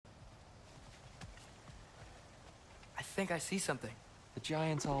think I see something. The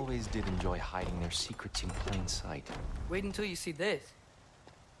giants always did enjoy hiding their secrets in plain sight. Wait until you see this.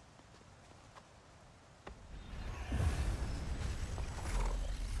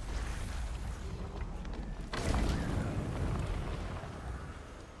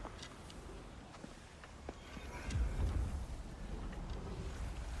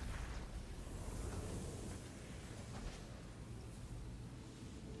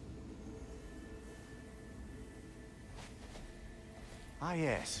 Ah,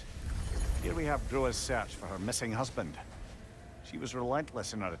 yes. Here we have Gróa's search for her missing husband. She was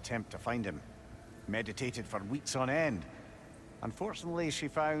relentless in her attempt to find him. Meditated for weeks on end. Unfortunately, she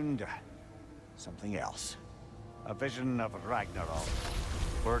found something else. A vision of Ragnarok.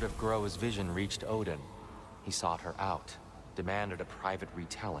 Word of Gróa's vision reached Odin. He sought her out, demanded a private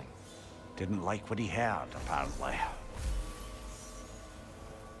retelling. Didn't like what he heard, apparently.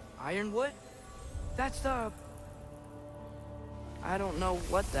 Ironwood? That's the... I don't know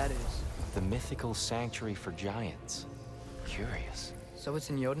what that is. The mythical sanctuary for giants. Curious. So it's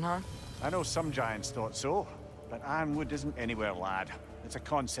in Jotunheim? I know some giants thought so, but Ironwood isn't anywhere, lad. It's a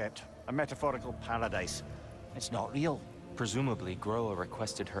concept, a metaphorical paradise. It's not real. Presumably, Gróa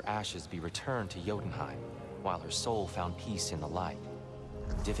requested her ashes be returned to Jotunheim, while her soul found peace in the light.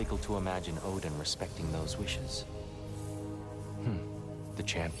 Difficult to imagine Odin respecting those wishes. The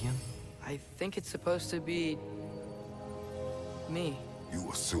champion? I think it's supposed to be... me. You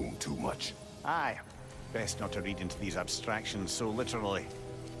assume too much. Aye. Best not to read into these abstractions so literally.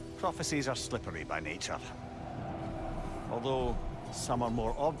 Prophecies are slippery by nature. Although, some are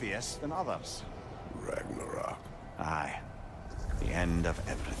more obvious than others. Ragnarok. Aye. The end of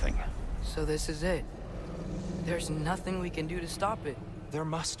everything. So this is it. There's nothing we can do to stop it. There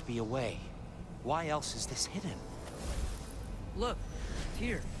must be a way. Why else is this hidden? Look,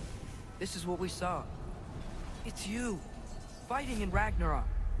 here. This is what we saw. It's you. Fighting in Ragnarok.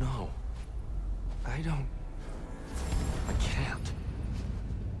 No. I can't.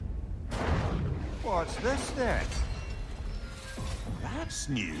 What's this then? That's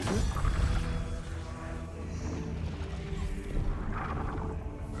new.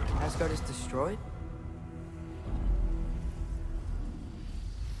 Asgard is destroyed?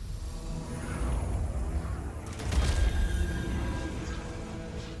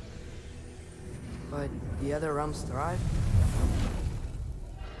 But the other realms thrive?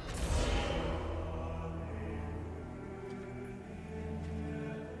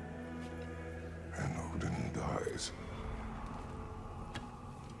 And Odin dies.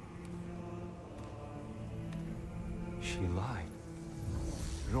 She lied.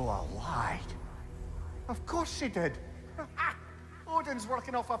 Gróa lied. Of course she did. Odin's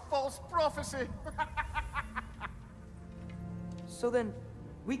working off a false prophecy. So then,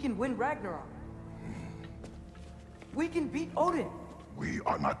 we can win Ragnarok. We can beat Odin. We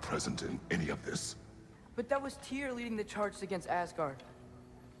are not present in any of this. But that was Tyr leading the charge against Asgard.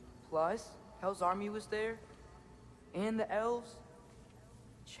 Plus, Hell's army was there. And the elves.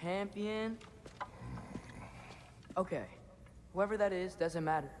 Champion. Okay. Whoever that is, doesn't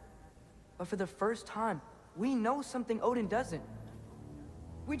matter. But for the first time, we know something Odin doesn't.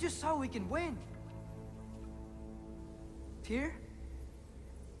 We just saw we can win. Tyr?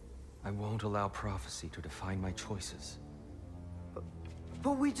 I won't allow prophecy to define my choices.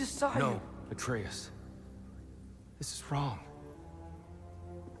 But we just saw you. No, Atreus. This is wrong.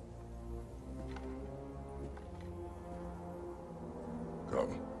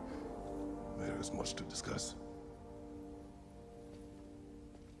 Come. There is much to discuss.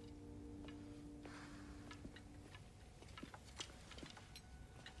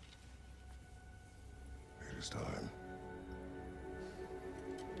 It is time.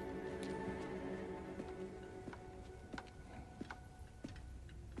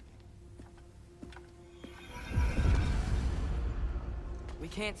 We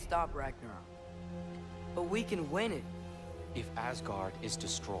can't stop Ragnarok. But we can win it. If Asgard is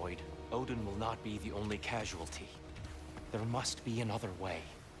destroyed, Odin will not be the only casualty. There must be another way.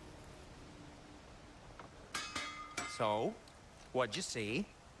 So, what'd you see?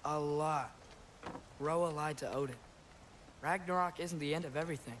 A lot. Gróa lied to Odin. Ragnarok isn't the end of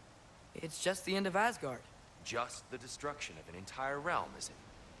everything. It's just the end of Asgard. Just the destruction of an entire realm, is it?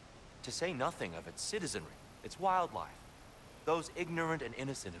 To say nothing of its citizenry, its wildlife. Those ignorant and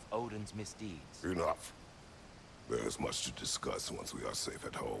innocent of Odin's misdeeds. Enough. There is much to discuss once we are safe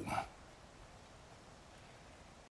at home.